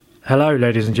Hello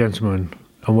ladies and gentlemen,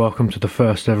 and welcome to the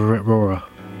first ever Rip Roarer.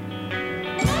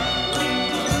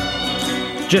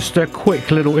 Just a quick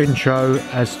little intro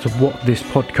as to what this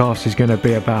podcast is going to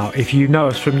be about. If you know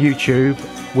us from YouTube,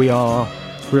 we are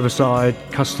Riverside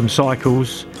Custom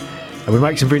Cycles, and we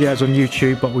make some videos on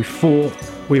YouTube, but we thought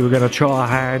we were going to try our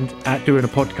hand at doing a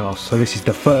podcast. So this is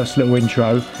the first little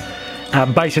intro.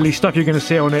 Basically stuff you're going to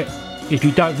see on it. If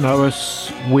you don't know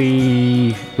us,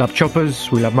 we love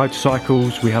choppers, we love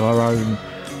motorcycles, we have our own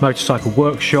motorcycle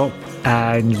workshop,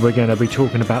 and we're going to be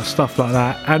talking about stuff like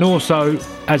that. And also,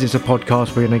 as it's a podcast,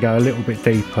 we're going to go a little bit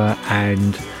deeper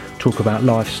and talk about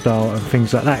lifestyle and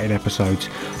things like that in episodes.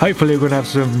 Hopefully we're going to have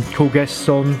some cool guests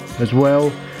on as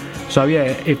well. So yeah,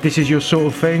 if this is your sort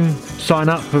of thing, sign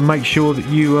up and make sure that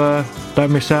you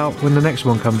don't miss out when the next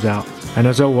one comes out. And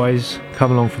as always,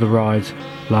 come along for the ride,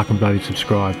 like and bloody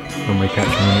subscribe, and we catch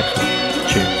you on the next one.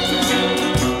 Cheers.